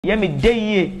ye me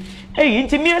dey eh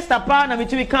inti me esther pa na me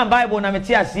tumi kan bible na me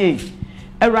ti ase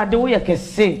erade wo ye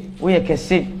kese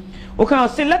okay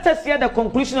say let us hear the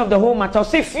conclusion of the whole matter.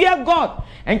 Say fear God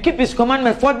and keep his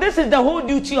commandments, for this is the whole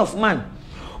duty of man.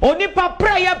 Oni pa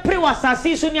prayer pray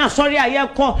wasasi so ni asori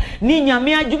ayeko ni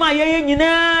nyame adwuma ye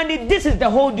nyina ni. This is the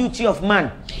whole duty of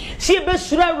man. See be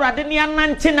sura rade ni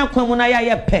anante na kwamu na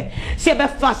ye pe. See be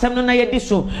fasem no na ye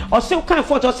diso. Or say kind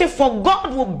for to say for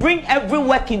God will bring every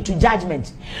work into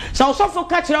judgment. So also for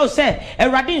catch say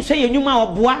erade nso ye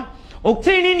nyuma oboa.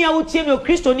 Oktini ni awutie me,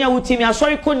 Kristo ni awutie me,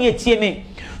 asori ko ni etie me.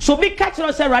 So be catch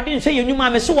say erade nso ye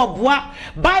nyuma me so oboa.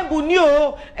 Bible ni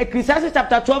o Ecclesiastes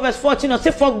chapter 12 verse 14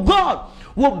 say for God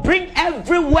will bring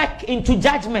every work into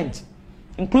judgment,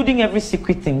 including every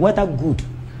secret thing, whether good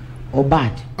or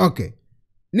bad. Okay.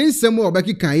 Ninsemo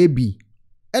obeki kan bi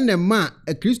ene ma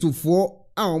a Christopher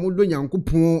a omudo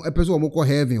Nyankopon epeso omukọ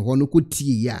heaven ho no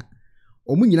kotie ya.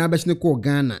 Omu nyina be hye ko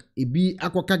Ghana, ebi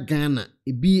akoka Ghana,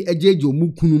 ebi ajeje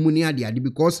omukunu mu ne ade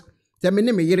because teme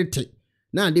ne me yerete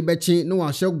na ade bechi no wa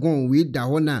hye gon we da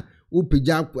ho na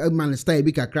upija man style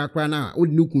bi kakra na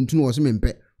odi ne kuntunu wo so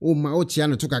mempe. O ma o chia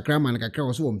no to kakra man kakra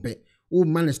wo so wompe. O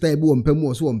man style bi wompe mu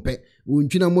wo so wompe. O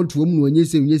ntwina motuo mu no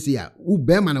onyese a wo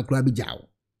be man akura bi jawo.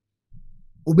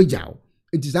 Obejao.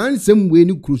 It is ansem we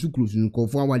ni krusu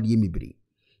nkofo awade emibere.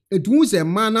 Etu se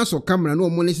ma na so camera no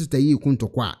mo ne sister yi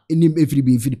kuntokwa enim efiri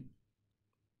bi efiri.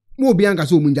 Mo obi anka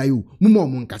so munja yo, mo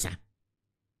nkasa.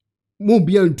 Mo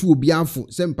obi antu obi afo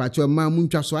se mpacho ma mu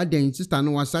ntwa so aden sister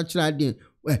no wasa kira aden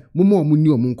mo ni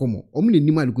nkomo. Omo ne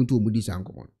nim alukuntu omudi sa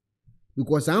nkomo.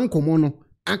 Because ankomo no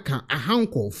aka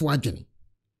ahankofo adwene.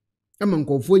 Ama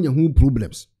nkofo nya hu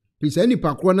problems. Please any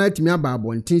pakro na atimi aba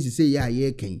abonten se ya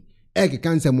ye kan. Eke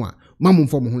kanse mo a mamu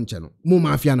fo mo ho nche no mo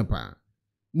mafia no pa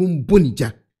mo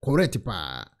mbonija correct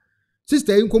pa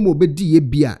sister yin komo obedi ye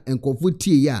bia enkofo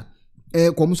tie ya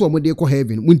komo so mo de ko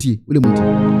heaven muntie wole muntie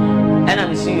ena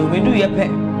me see you me do ye pe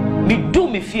me do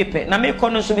me fie pe na me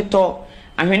kono so me to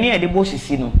ahwene e de bo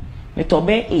sisi no me to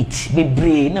be 8 be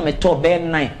bre na me to be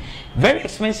 9 very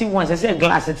expensive ones. I say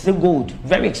glass, it's a gold,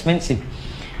 very expensive.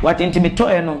 What into me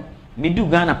to no me do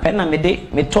Ghana penna me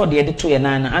to the edit to your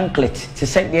nine anklet to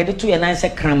set the edit to your nine se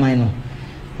cramino.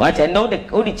 What I know the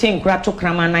only chain crack to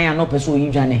cramana and no pursue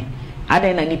you jane. I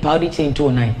then any powder chain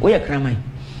to 9. We are cramine.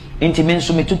 Into men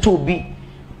so me to be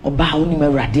or bow ni me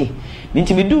rade.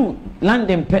 Into me do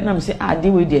London penam say I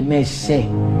deal with the mess say.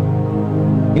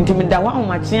 Into me da one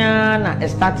matiana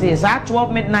started at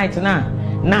 12 midnight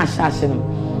na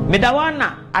assassin. Me da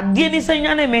wana adie ni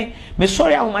senyane me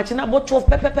sorry how much na about 12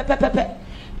 pepe.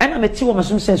 And I'm a tea woman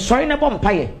say sorry na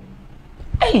bompaye.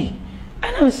 Hey,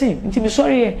 and I'm saying, inti me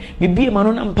sorry, me be a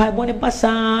man on pie bonny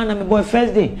basa na me boy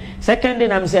first day. Second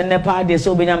day I'm saying nepa day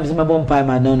so be I'm my bompaye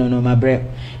ma no my bread.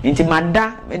 Inti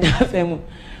mada me da femu.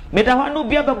 Me da wan no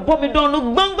be a bomb me don no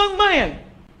bang man.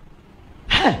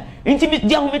 Ha, inti me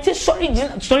dia me say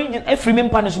sorry every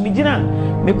member no me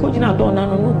gina. Me ko gina don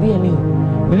no be any.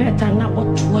 Me let time na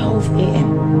about 12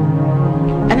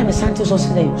 a.m. And I'm Santos so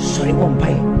say sorry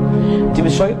bompaye. To be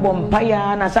sorry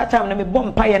bompire na that time na me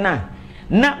bompire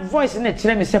na voice na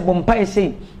kire me say bompire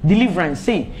say deliverance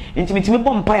say intimate me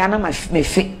bompire na me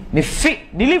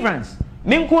fit deliverance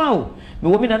me nko a o me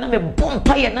wo me na me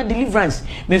bompire na deliverance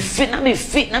me fit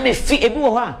ebi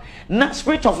wo ha na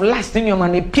spirit of lust in your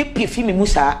man e pipi fi me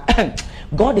musa.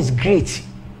 God is great.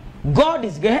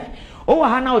 Oh,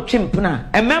 Hana or Chimpna,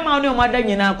 and Mamma no mother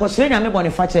nyina, cause Yame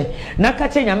Boniface,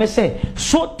 Nakate Yame say,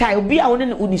 so tie be our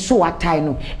uni so at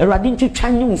Tino, a radin to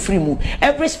Chanu Frimu.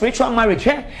 Every spiritual marriage,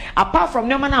 apart from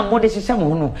no man and modest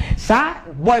no, sir,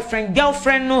 boyfriend,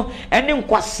 girlfriend, no, and then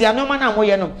Quasia no man and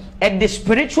moyano, and the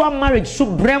spiritual marriage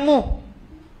supremo.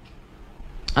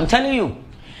 I'm telling you,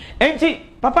 auntie,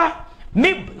 Papa.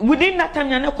 Me within that time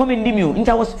you're not coming to me.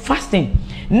 I was fasting.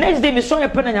 Next day me saw a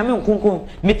pen and yami unkunku.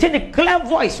 Me take the clear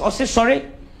voice or say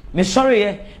sorry. Me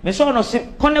sorry me saw no say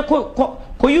ko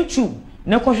YouTube.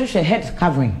 No question head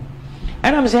covering.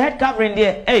 And I'm say head covering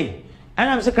there. Hey. And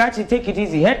I'm say Karachi take it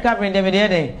easy. Head covering them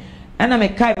there. And I'm a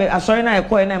kai sorry na I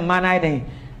call and man I then.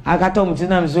 I got home to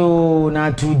them so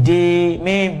now today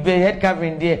me head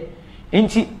covering there.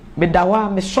 Inti me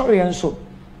dawa me sorry and so.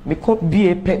 Me could be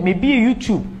a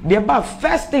YouTube. They about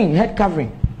first thing head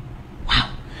covering.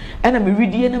 Wow. And I'm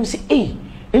reading and I'm say, hey,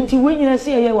 until when you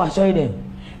say I was sorry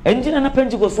them. And then I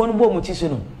Pentecost for no bomb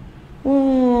mutisino.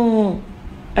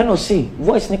 And I say,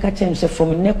 voice neka chem say from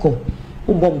neko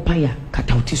u bompire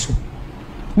katautiso.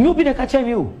 You be the catchem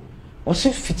you. Or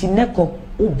say fiti neko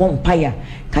u bompire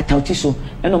katautiso.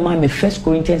 And on my 1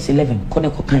 Corinthians 11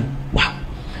 koneko kind. Wow.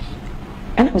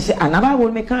 And I say, another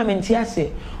will make come and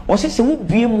say, o se wo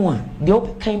bie mu a de o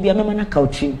kan bia mema na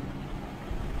couch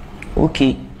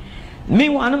okay me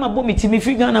wa na mabo mi ti mi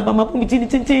fi Ghana ba mabo mi ti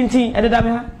tintintin ededa me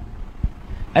ha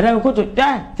ededa me ko to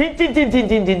da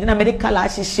tintintin na me de kala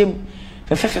hyehyem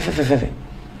fe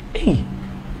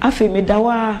afi me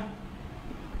dawa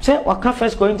say waka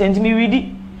first Corinthians me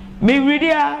read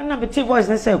na be take voice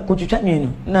na say kotutwa me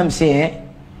no na me say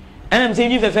and I'm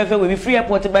saying you fe we free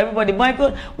airport by everybody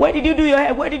Michael where did you do your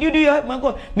hair my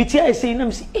God me tia I say na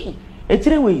me say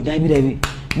etire we die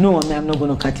no I'm not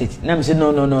going to cut it na me say no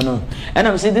and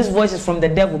I'm saying this voice is from the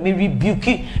devil me rebuke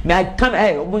it me I come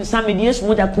obun sam me yes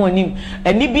mo da ko anim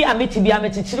ani bi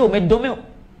ameti chire o me do me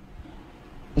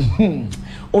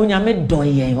onyame don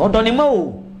yen odone ma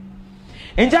o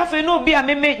enja fe no bi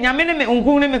ameme nyame ne me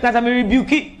nkun ne me kata me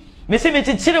rebuke me say me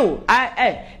chire o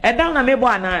down na me bo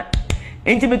ana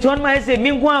enti me ton ma say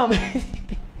me nkun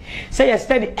say you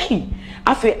study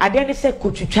afi ade ne say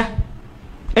kotwitwa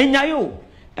enyayo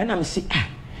and I'm say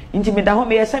enti me da ho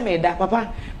me yesa me da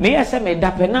papa me yesa me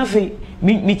da pe na afi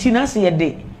me ti na say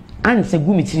de ants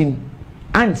egu me tirim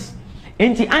ants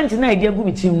enti ants na ide egu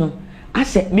me tirim no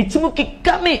ase me timu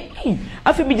kika me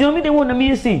afi me jino me de wona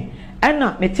me say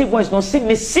ana me take voice no say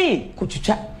me see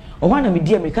kotwitwa o wana me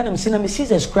dia me kana me say na me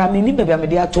Jesus cry me ni bebe me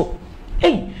dia to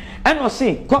ana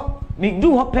say ko me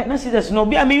do hope na Jesus no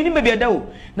bia me ni bebe da o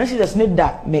na Jesus ne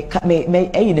da me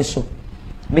ne so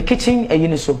me kitchen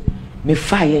ne so me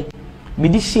fire me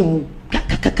di shemu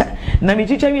kaka na me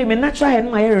twa we me natural hair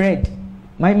my red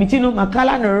my mitino my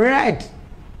color no red.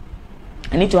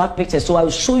 I need to have pictures so I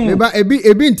will show you. Eba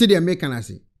ebi into the American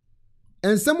say.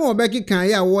 And some obeki kan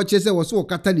ya watch say was so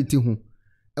kata ne ti ho.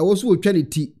 E wo so otwa ne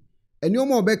ti. Eni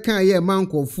omo obeka ya man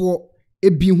kofo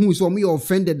ebi hu so me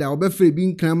offended da obefre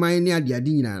bi nkraman ne ade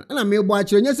nyina. Na me bo a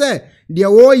kire nye say de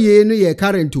wo ye no ye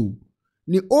current o.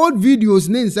 Ni old videos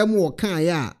ne nsam wo kan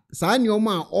ya saa ne omo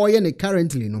a oye ne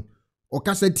currently no.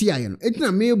 Okasa ti aye no.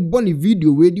 Etina me bo ne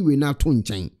video we di we na to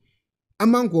nchen.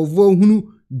 Aman kofo hunu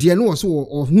de no so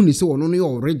ohuni se wono no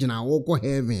your original wo ko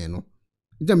heaven no.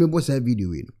 Etina me bo say video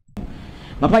we no.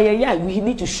 Papa, yeah, we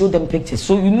need to show them pictures.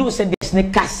 So you know, said this ne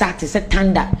kasa, te say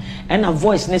thunder, and a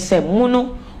voice ne say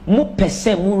mono, mo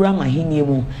pese mo rama hinie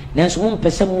mo. Nanso mo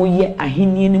pese mo ye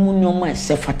ahinie ni mo nyoma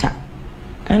se fata.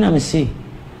 And I'm say,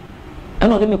 I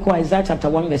know me call Isaiah chapter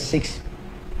 1 verse 6.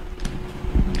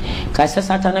 Cause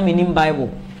Satan meaning Bible.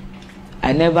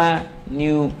 I never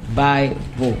knew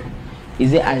Bible.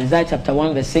 Is it Isaiah chapter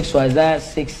 1 verse 6 or Isaiah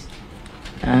 6?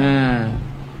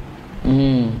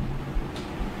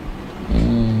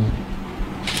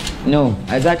 No,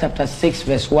 Isaiah chapter 6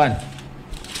 verse 1.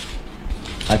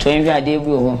 I told you I did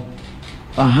go.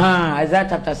 Isaiah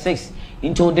chapter 6.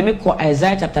 Into the make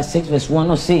Isaiah chapter 6 verse 1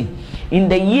 or say, in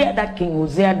the year that King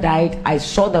Hosea died, I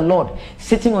saw the Lord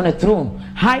sitting on a throne,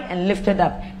 high and lifted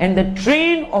up, and the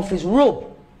train of his robe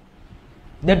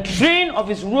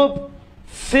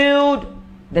filled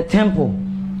the temple.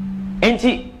 And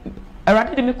he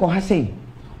rather than make say,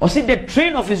 or see the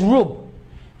train of his robe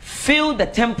fill the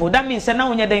temple. That means now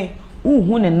when you're there,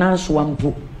 and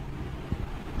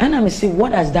I say,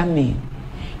 what does that mean?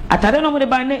 At I don't know what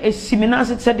the a seminar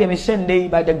said they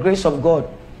by the grace of God.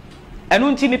 And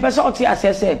until me person as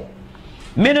I said,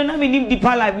 me no mean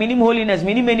deeper life, meaning holiness,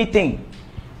 meaning anything.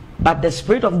 But the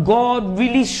Spirit of God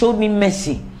really showed me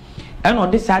mercy. And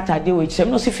on this Saturday, which I'm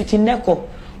not fitting neko,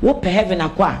 what heaven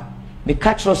aqua. Me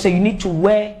catch say you need to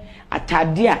wear a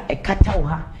tadia, a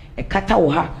katauha. A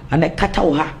katauha and a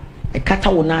katauha, a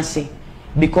katauanase,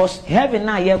 because heaven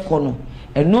na ye kono,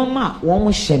 a normal one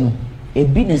was sheno, a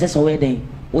business wedding,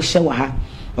 or shawaha,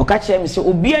 or catch him say,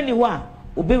 Obi anywa,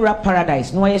 Obi rap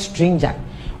paradise, no a stranger.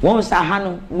 Once a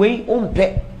hand way on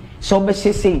pet, so be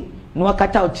say, no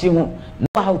cut out you, no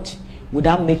out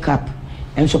without makeup.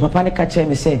 And so Papa catch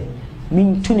him say,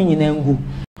 mean tuning in engu.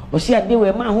 Or see a day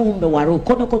where my home the waro,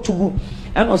 kono to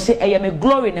and or say, I am a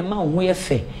glory in a man who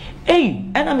fair. Hey,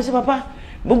 and I'm say, Papa,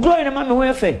 but glory in a man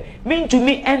who fair. Mean to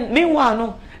me, and meanwhile,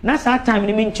 no, that's that time,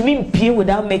 mean to me, pee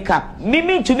without makeup.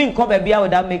 Mean to me, cover beer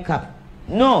without makeup.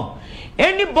 No,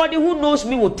 anybody who knows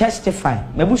me will testify.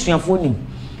 My bush and phone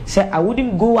say, I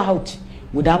wouldn't go out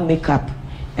without makeup.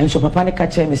 And so Papa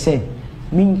catch him and say,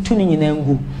 mean tuning in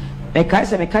engu. I catch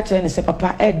him and catch him and say,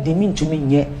 Papa, they mean to me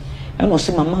yet. And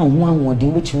also, my mom one do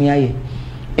which me aye.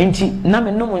 And now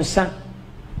no one son.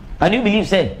 And you believe,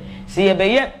 say, see, ye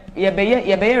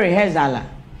be rehearsal.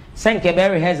 Sank ye be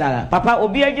rehearsal. Papa,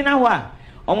 obi agina wa.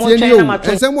 Omo China ma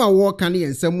to. Someone walk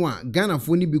and someone Ghana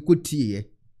phone be good tea.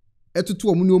 Etutu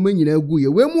omu ni omen nyina agu ye.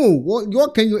 We mu,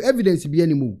 your can you evidence be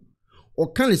anymore?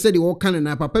 Or can say the all can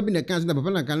na papa be na kan na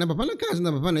papa na kan na papa na kan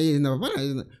na papa na ye na papa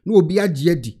na no obi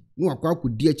agye di. No akwa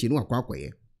akodi achi no akwa akwa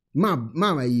ye.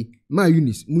 ma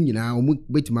Eunice mu nyina o mu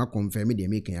betima confirm de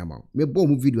make am me bo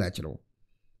mu video a kire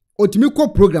otimi ko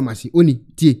program ase oni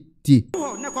tie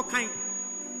oh ne ko kan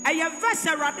aya verse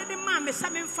rade de ma me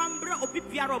same fambre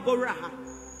obibiara obowra ha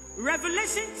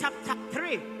Revelation chapter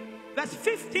 3 verse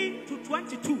 15 to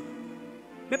 22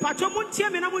 me pato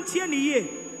muntie me na muntie ni ye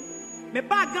me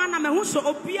ba Ghana me hu so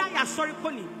obia ya sori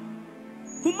koni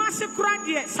kuma se kura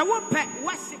de sa wo pe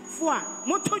wasifo a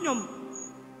motonyom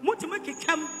mutime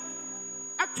kekam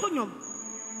atonyom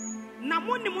na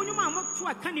monni munyum a moto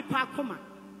aka nipa akoma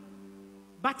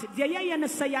but de ye ne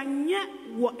say anye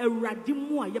wo awurade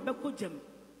mu a ye bekojam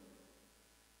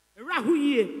rahu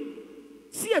ye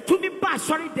si etumi ba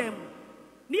sori dem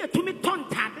ni etumi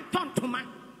tontade tontoma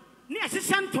ni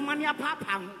asesen toma ni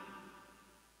apapa ho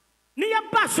ni ye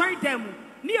ba sori dem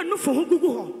ni enufo ho gugu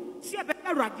ho si e be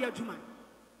awurade aduma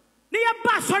ni ye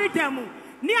ba sori dem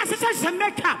ni asesen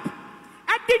makeup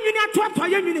adi nyini atoto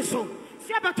ye nyini so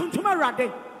si e be tontoma awurade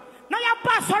na ye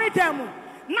ba sori dem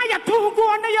na ye to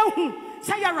hugu na ye hu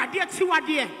say ya awurade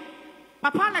atiwade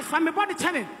papa let's family body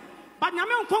channel but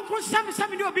nyame nkonkron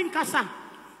sam ni obi nkasa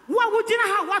wa wudina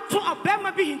ha wato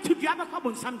obema bi hintu dua be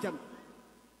kwabon samjam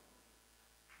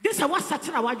this is what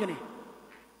satira wajene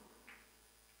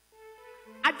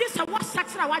this is what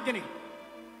satira wajene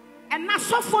and na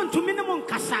so phone to minimum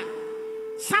nkasa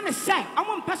sane say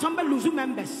amon person be lose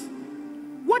members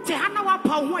what e hana wa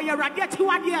pa ho ya awurade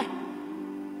atiwade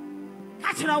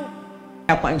kachira wo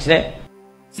akwanchire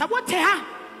sa what e ha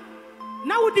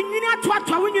na wudi nyini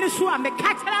atoato awonyini so a me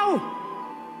kachira wo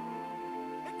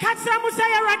kachira mu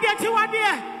say awurade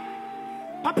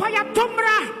atiwade papa ya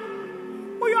tomra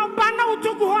uyo bana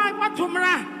utugu ho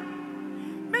atomra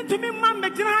mentumi mamma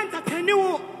jina entertain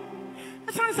wo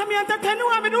asan sami entertain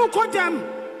wo me no kojam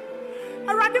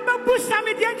awurade ba busa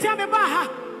me de ntia me ba ha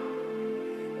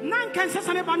nan kan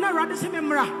sesa me ba na awurade se me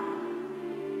mra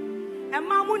e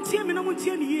ma mu ntie me na mu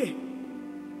ntie ni ye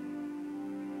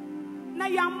na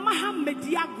ya Muhammad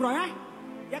ya gro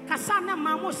ya kasa na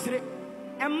ma mo sire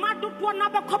e ma dodo na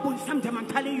be kwabon sam jam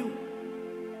telling you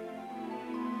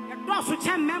so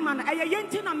chen mema na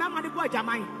yenti na mema de bo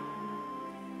ajaman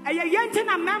yenti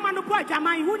na mema no bo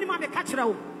ajaman huni ma be ka kire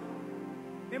wo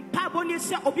mpa boni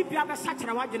se obi bia be sa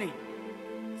kire wagene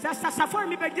se saforo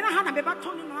mi be gina ha na be ba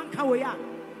tonu no anka wo ya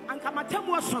anka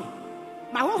matemu so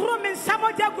ma hohoro me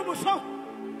nsamo de gumu so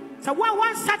se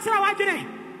wa sa kire wagene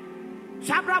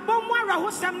sabra bom wa ra ho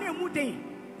sam na emu den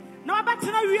na wa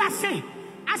betena wi ase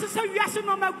asese wi ase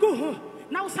no ma gu ho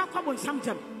na wo sa kwabon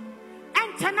samjam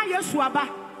ente na Yesu aba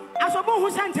asobo hu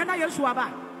sente na Yesu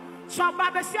aba so aba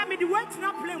be sia me di wait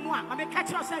na play mu a me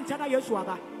catch us sente na Yesu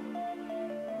aba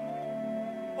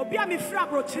obi a me fra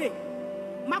brotre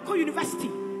mako university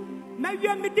ma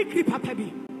wi me degree papa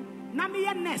bi na me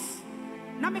ye nurse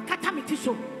na me kata me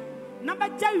tiso na ba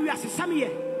jawi asesam ye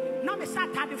na me sa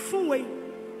tade fun we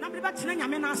na me ba tena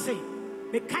nyame na ase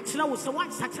me catch na wo se wan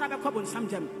sakra be kwabon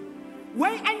samjam we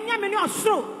anya me ne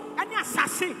osoro ani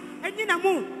asase enyi na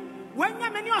mu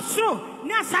wanya meni osoro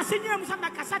ni asase nyina musa na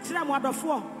kasa kire mu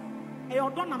adofo e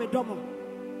odo na me domo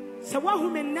se wahu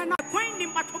me nne na kwan ni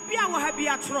matobia wo ha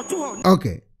bia toroto ho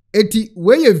okay eti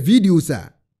we ye videos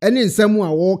a ene nsam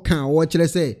a wo kan wo kire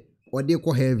se ode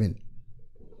ko heaven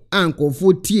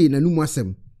ankofo tie na numu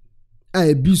asem a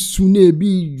ebi su na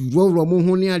ebi roro mo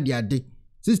ho ne ade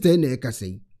sister na e kasa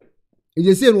yi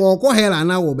e se no ko hell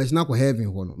na wo be na ko heaven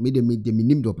ho no me de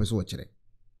nim do person wo kire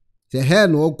se hell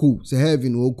no oku se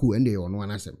heaven no oku ende yo no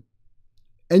anasem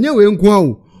enye we nko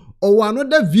awo o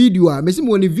another video a mesi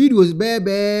mo ni videos be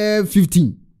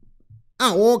 15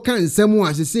 a wo kan nsem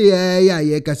a se ya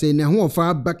ye ka se ne ho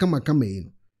fa ba kama yi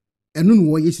no enu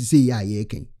no wo ye se ya ye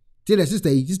kan tell the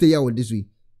sister ya wo this way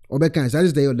obe kan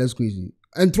sister ya that's crazy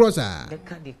and trust her the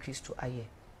can the Christo aye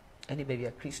any baby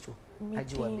a Christo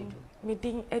ajiwa medu me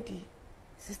din Eddie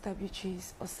sister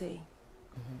Beatrice or say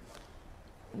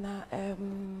na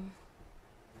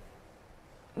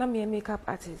me a makeup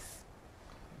artist.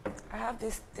 I have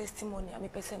this testimony I'm a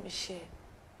person me share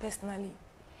personally.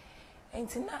 And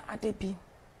na adebi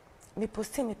me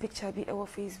posting a picture be on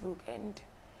Facebook and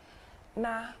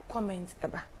na comments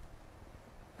eba.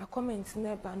 Na comments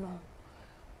never no.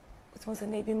 It was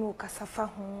an ebi mo kasafa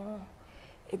ho,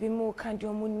 ebi mo kandi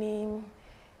omo name,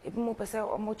 ebi mo pese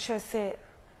omo chere se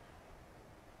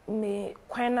me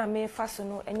kwan na me fa so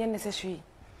no enye necessary.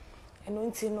 Eno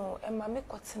nti no ema me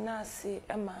kotena ase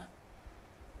ema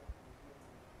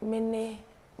mene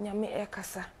nyame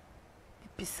ekasa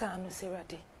bipisa no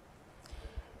serade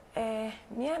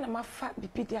me na mafa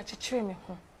bipidi akyekyere me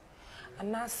ho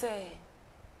ana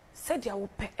se dia wo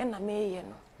pe na me ye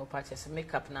no o purchase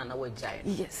makeup na wajai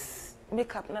yes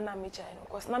makeup na me chai no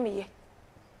cause na me ye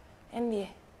and me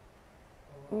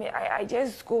I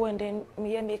just go and then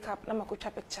me ye makeup na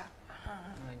makocha picture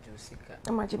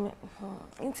imagine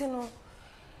into no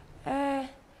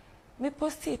me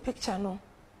post a picture no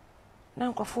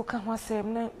na nkofo ka ho asem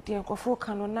na de nkofo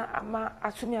ka no na ama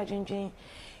atumi adwendwen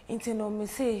into no me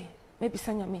say maybe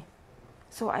sanya me.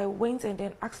 So I went and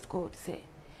then asked God, say,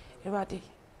 Erade,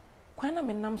 kwana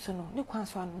me nam so no, ne kwan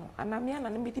so anu, anamia na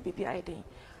me di bibi aiden,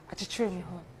 achichire me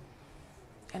home.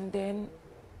 And then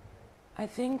I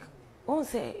think on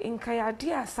say in kaya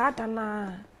dia sada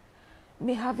na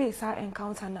me have a sa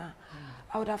encounter na.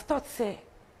 I would have thought say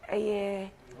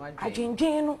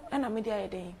adwendwen no na me di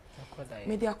aiden.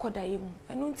 Me di akoda yemu.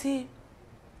 And unti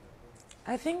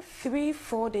I think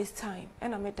 3-4 days time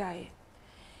and I me die.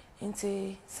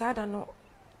 Into sada no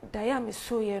daya me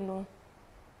so ye no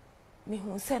me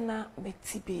hu se na me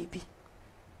ti baby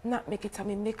na make it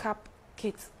me makeup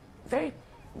kit very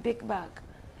big bag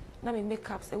na me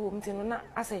makeups e wo mti no na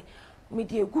ase me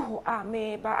die gu ho a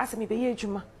me ba ase me be ye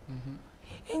adwuma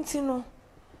enti no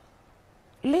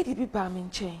lady bi ba me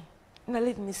nchen na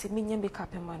lady ni se me nya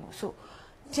makeup e ma no so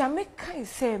dia me kai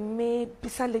se me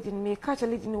bisa lady me catch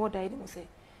lady ni what I did say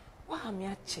wa me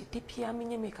ache de pia me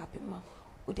nya makeup e ma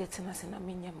o de tena se na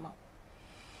me nya ma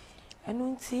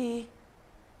enunti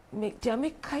me dia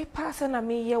me kai pass na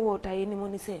me ye wo dai ni mo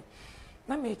ni say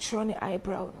na me tro ni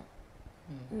eyebrow no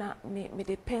na me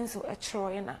the pencil a tro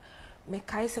na me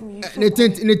kai some use ne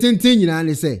tintin nyina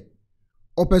ne say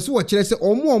opeso wo kire say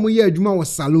omo ye adwuma wo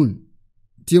salon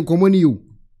tie nkomo ni yo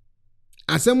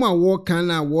asem a wo kan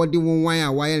na wo de won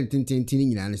a wa ye tintin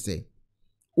nyina ne say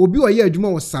obi o ye adwuma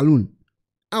wo salon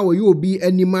a wo ye obi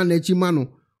anima na chi ma no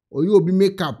oyi obi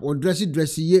makeup or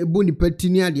dress ye boni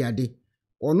patini ade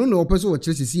ono na opeso wo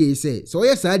kire sisi ye say so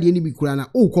ye saa de ni bi kura na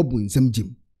o kobu nsam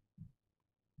jim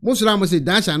musula mo say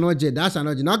dasha no je na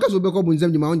aka so be kobu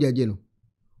nsam jim a onje je no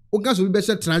o ka so be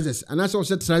set trousers ana so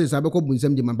set trousers abe kobu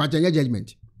nsam jim ba chanya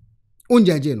judgment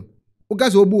onje je no o ka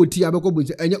so obu oti abe kobu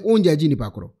nsam enye onje je ni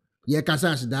pakoro ye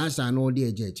kasa as dasha no de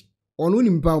ejeje ono ni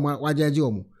mpa wa jeje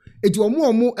omo eti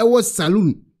omo ewo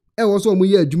saloon ewo so omo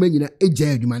ye adwuma nyina eje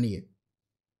adwuma ne ye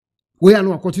we are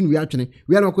no akotu we atwene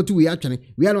we are no akotu we atwene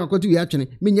we are no akotu we atwene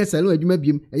me nya salon adwuma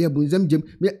biem eye bunzam jem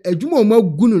adwuma o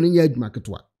magunu no nya adwuma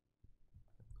ketwa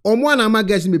omo na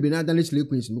magasi me be na dan sile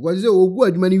queens because say ogu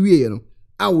adwuma ni wie no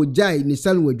a wo jai ni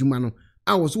salon adwuma no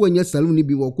a wo so nya salon ni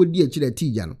bi wo kodi akira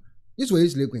tija no this way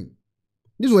sile queen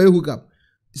this way hook up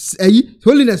ayi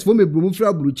holiness for me bro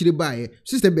fra buru chire baaye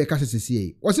sister be kasa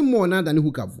sesi wo se mo na dan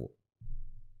hook up for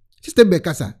sister be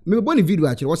kasa me boni video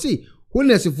akire wo se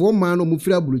holiness for man no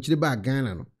mufira buluchire ba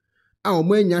Ghana no a o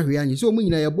manya hwe anyi so mu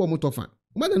nyina ye bo mo tofa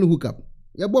mother no hook up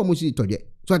ye bo mo si todye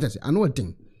so atase ano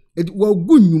ten wa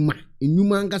gunnyuma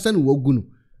enyuma nkasa no wa gunu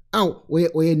a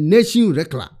o ye nation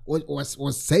recla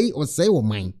o say o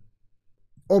mine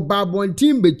oba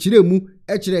bontin be chire mu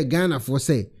e chire Ghana for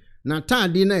say na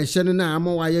taade na ehye no na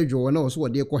ama wa ye dwo na o so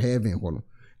de ko heaven ho no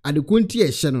ade kunti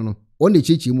ehye no o na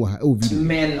chichi mu ha e o video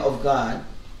men of God,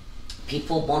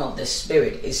 people born of the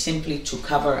Spirit, is simply to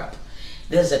cover up.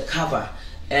 There's a cover,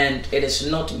 and it is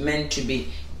not meant to be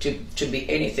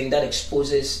anything that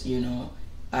exposes,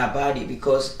 our body,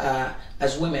 because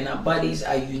as women, our bodies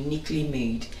are uniquely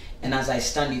made. And as I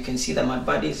stand, you can see that my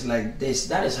body is like this.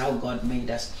 That is how God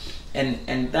made us,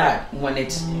 and that when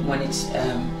it's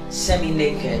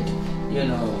semi-naked,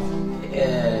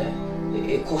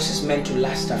 it causes men to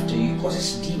lust after you. It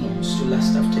causes demons to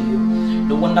lust after you.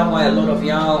 No wonder why a lot of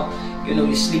y'all,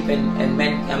 you sleep and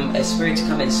men, spirits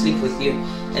come and sleep with you,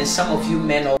 and some of you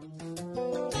men are.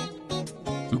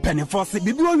 Pennyforce,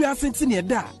 bibi wo wiase ntine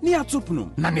da ni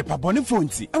atopnum na ne pabone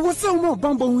fonti e wo se mo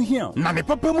bambo hu hia na ne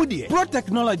papa mu de Pro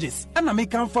Technologies ana me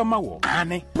kan fama wo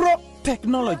ane Pro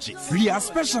Technologies. We are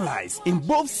specialized in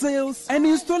both sales and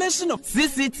installation of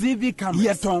CCTV cameras.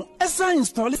 Yeton esa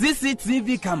install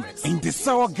CCTV cameras in the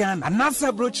South Ghana and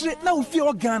NASA brochure na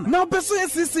ufi Ghana. Now peso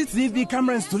CCTV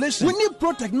camera installation. We need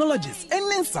Pro Technologies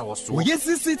and in South. We get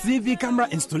CCTV camera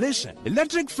installation,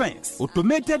 electric fence,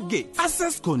 automated gate,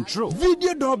 access control,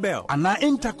 video doorbell, and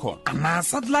intercom, and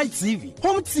satellite TV,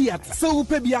 home theater, so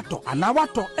upebiato, and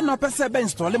wato, and a pesa be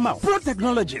install them out. Pro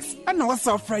Technologies and our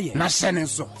software. Na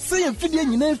shenenso. Say fidye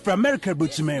nyina from America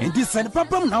brochime and this and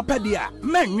papa na opedia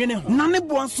men nwene na ne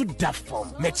bo anso da form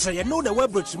me che ye know the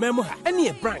web brochime mu ha ene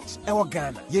e branch e wo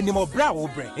Ghana ye ni mo bra wo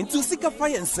bre into sika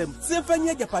fire nsem se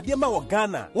fanya japade ma wo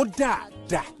Ghana wo da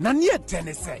da na ne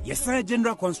etene se yesan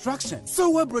general construction so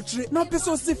we brochire na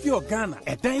peso si fi Ghana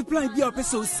edan plan bia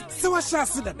peso si se wa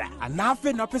shase dada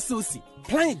anafe na peso si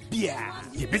plan bia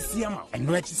ye besia ma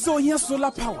eno achi so ye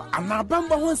solar power ana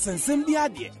bamba ho nsensem bia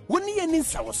de woni ye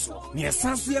ninsa wo so ne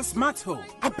yesan so ye smart home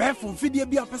abefo fidie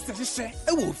bia pese hye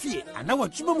e wo fie ana wa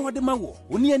twuma mo de ma wo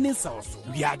woni ye ninsa wo so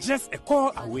we are just a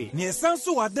call away ne yesan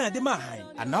so wa dan de ma han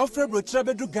ana ofre brochire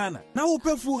bedu Ghana na wo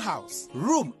pe full house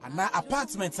room ana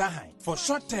apartment ahan for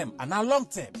short term and a long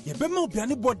term ye be ma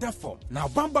obiane border form na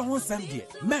bamba ho nsem de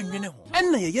manwene ho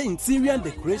enna ye interior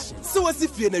decoration so wasi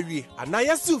fie na wie ana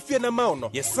yesu fie na ma no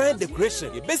ye sign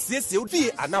decoration ye be siesie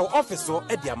fie ana office so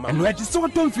e dia ma eno edi so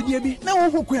tom fidie bi na wo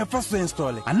ho kwan fa so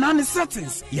install ana ne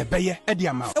settings ye be ye e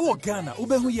dia ma e wo Ghana wo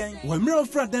be hu yen wo mira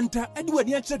fra denta e de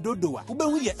wani a che dodoa wo be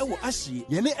hu ye e wo ahye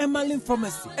ye ne Emerlin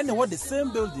pharmacy e na wo the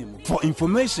same building. For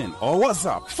information or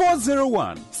WhatsApp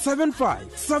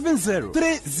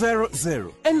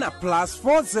 401-7570-300 and a plus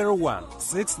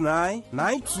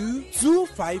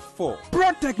 401-6992-254.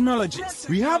 Pro Technologies.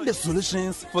 We have the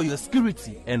solutions for your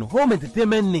security and home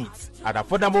entertainment needs at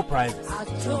affordable prices.